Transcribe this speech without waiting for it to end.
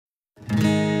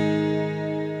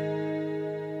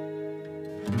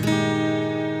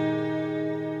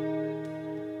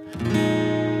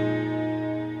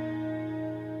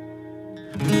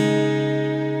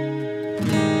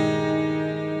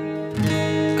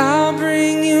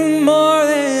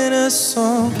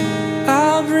song.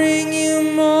 I'll bring you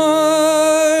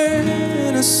more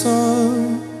than a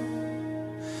song,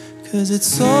 'cause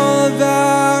it's all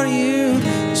about you,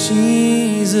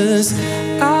 Jesus.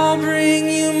 I'll bring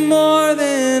you more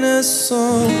than a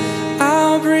song.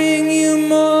 I'll bring you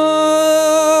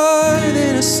more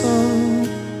than a song,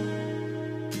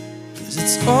 'cause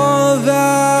it's all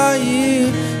about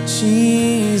you,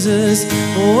 Jesus.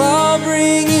 Oh, I'll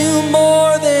bring you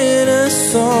more than a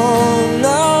song.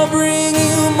 I'll bring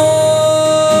you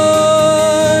more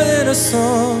than a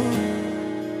song,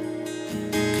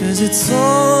 'cause it's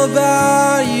all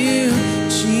about you,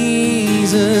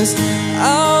 Jesus.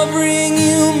 I'll bring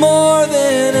you more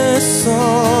than a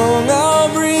song. I'll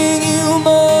bring you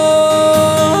more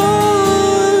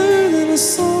than a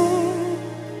song.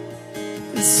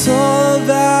 It's all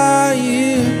about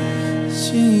you,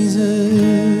 Jesus.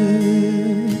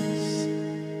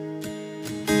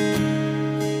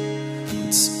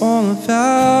 It's all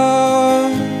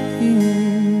about you.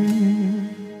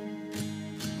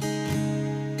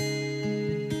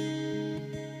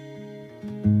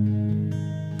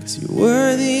 You're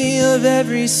worthy of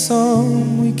every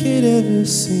song we could ever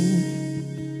sing.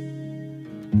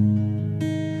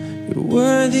 You're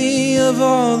worthy of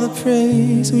all the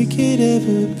praise we could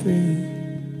ever bring.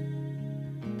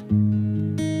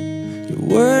 You're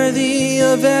worthy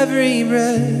of every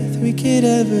breath we could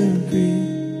ever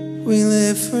breathe. We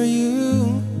live for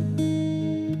you.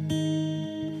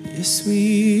 Yes, we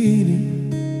do.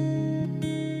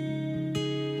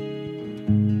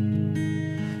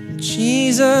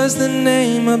 Jesus, the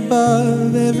name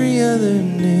above every other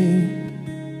name.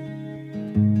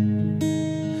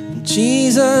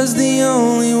 Jesus, the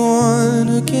only one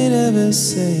who can ever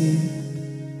save.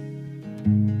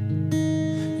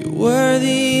 You're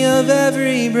worthy of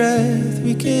every breath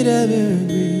we could ever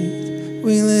breathe.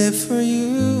 We live for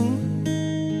you.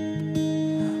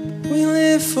 We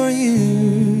live for you.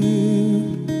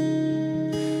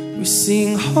 We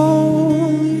sing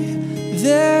holy.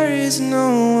 There is no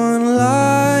one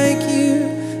like you.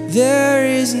 There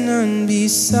is none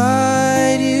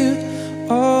beside you.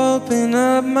 Open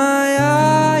up my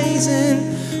eyes and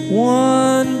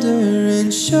wonder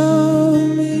and show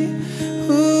me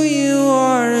who you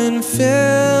are, and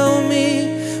fill me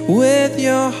with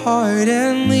your heart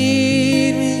and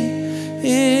lead me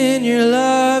in your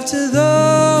love to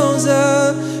those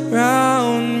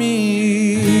around me.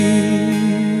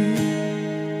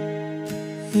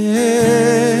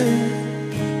 Yeah,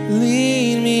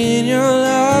 lead me in your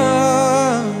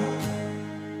love.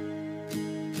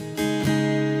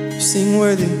 Sing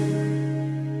worthy.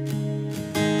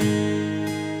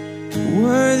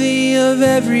 Worthy of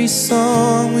every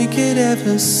song we could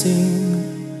ever sing.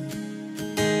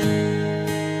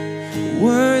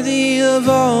 Worthy of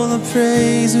all the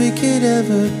praise we could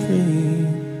ever bring.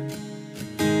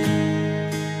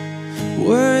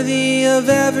 Worthy of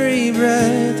every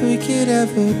breath we could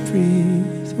ever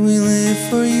breathe. We live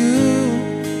for you.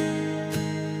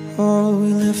 Oh,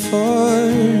 we live for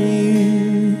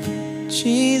you,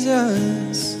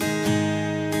 Jesus.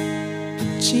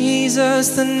 Jesus,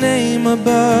 the name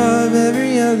above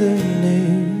every other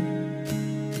name.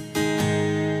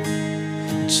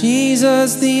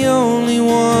 Jesus, the only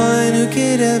one who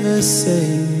could ever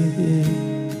save you.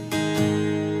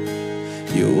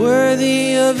 You're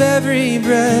worthy of every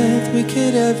breath we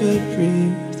could ever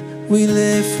breathe. We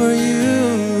live for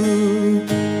you.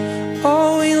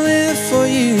 Oh, we live for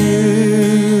you.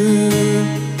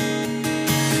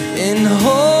 And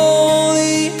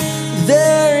holy,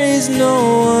 there is no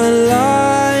one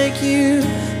like you.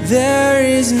 There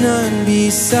is none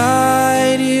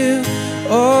beside you.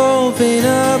 Open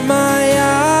up my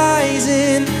eyes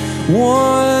and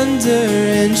wonder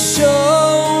and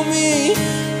show me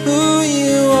who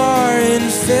you are, and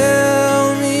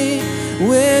fill me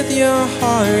with your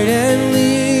heart and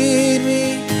lead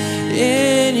me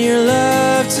in your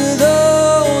love to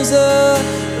those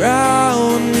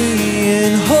around me.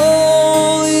 And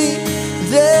holy,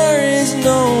 there is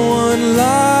no one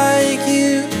like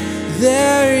you.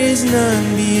 There is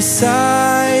none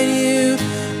beside you.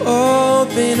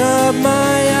 Open up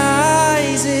my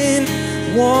eyes and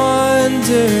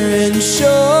wonder and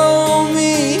show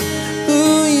me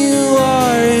who you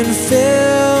are, and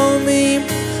fill me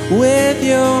with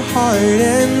your heart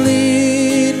and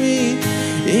lead me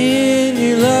in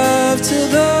your love to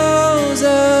those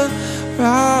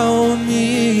around me.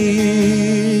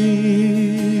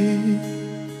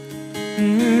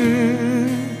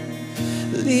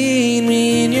 Lead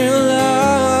me in your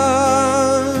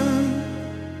love.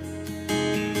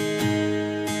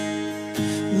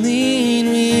 Lead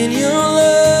me in your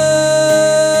love.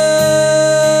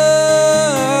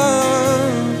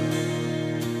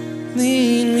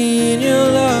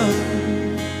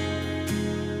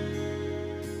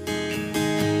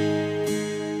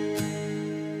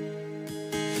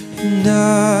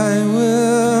 I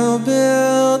will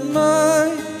build my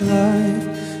life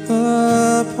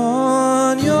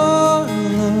upon your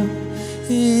love.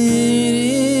 It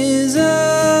is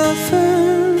a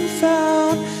firm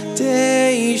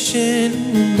foundation,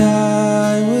 and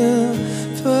I will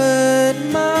put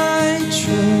my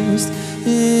trust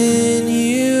in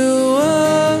you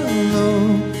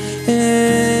alone,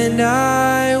 and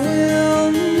I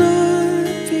will not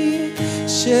be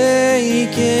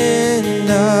shaken.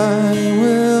 I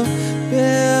will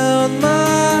build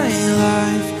my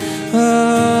life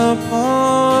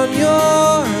upon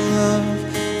your love.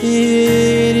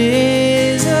 It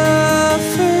is a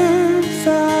firm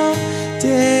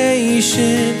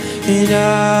foundation, and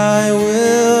I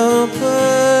will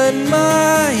put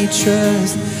my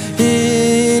trust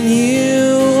in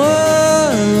you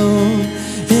alone,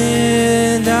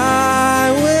 and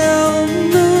I will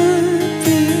not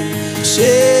be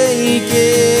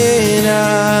shaken. I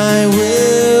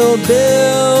will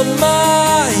build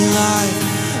my life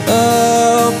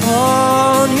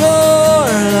upon your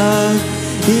love.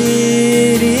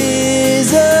 It is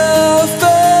a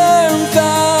firm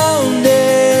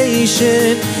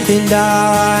foundation, and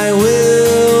I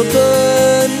will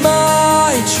put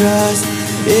my trust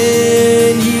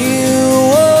in you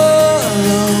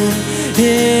alone,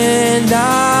 and I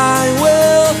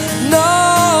will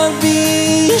not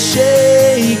be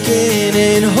shaken.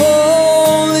 And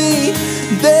holy,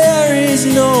 there is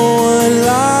no one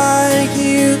like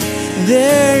you.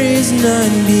 There is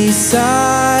none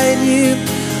beside you.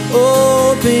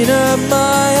 Open up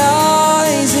my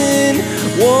eyes in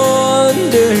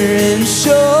wonder and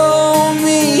show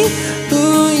me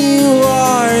who you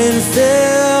are, and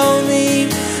fill me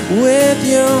with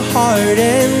your heart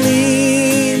and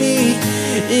lead me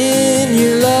in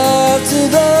your love to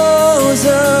those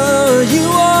you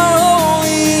are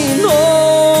holy and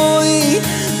holy.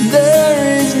 There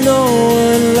is no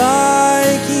one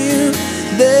like you.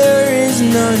 There is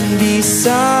none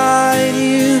beside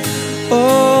you.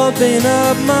 Open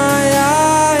up my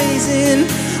eyes in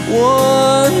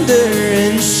wonder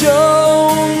and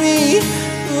show me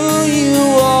who you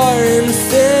are, and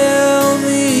fill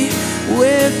me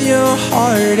with your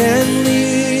heart and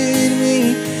lead me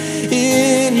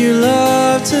in your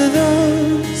love to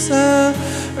those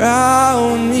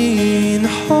around me. And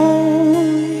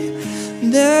holy,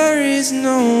 there is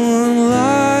no one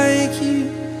like you.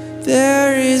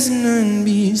 There is none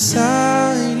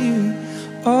beside you.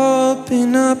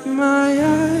 Open up my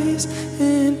eyes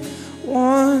in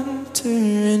wonder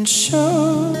and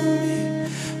show me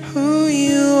who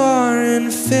you are,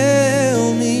 and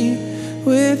fill me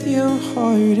with your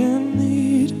heart and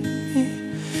lead me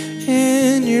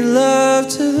in your love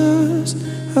to those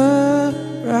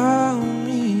around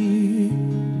me.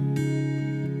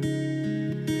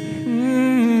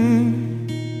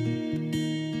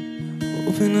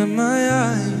 Open up my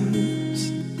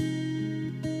eyes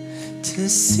to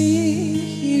see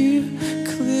you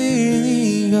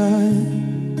clearly, God,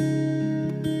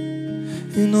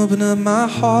 and open up my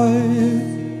heart,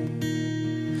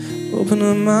 open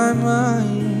up my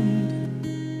mind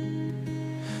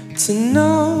to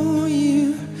know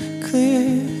you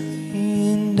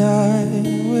clearly, and I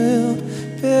will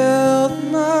build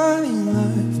my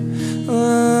life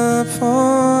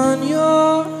upon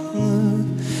your love.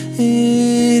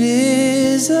 It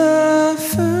is a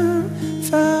firm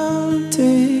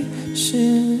foundation,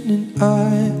 and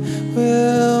I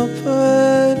will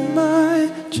put my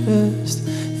trust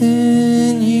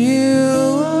in you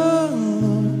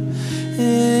alone,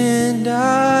 and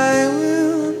I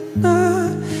will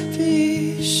not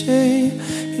be shaken.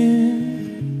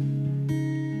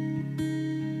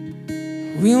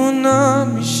 We will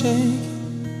not be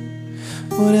shaken,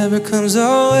 whatever comes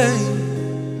our way,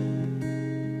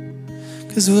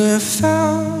 'cause we're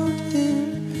found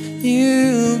in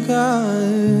you,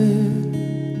 God.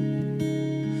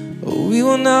 Oh, we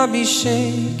will not be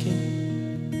shaken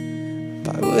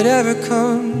by whatever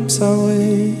comes our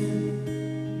way,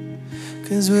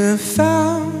 'cause we're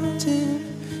found in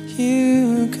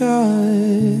you,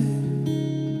 God.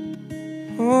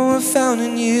 Oh, we're found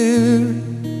in you,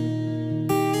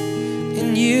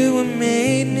 and you were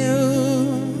made new.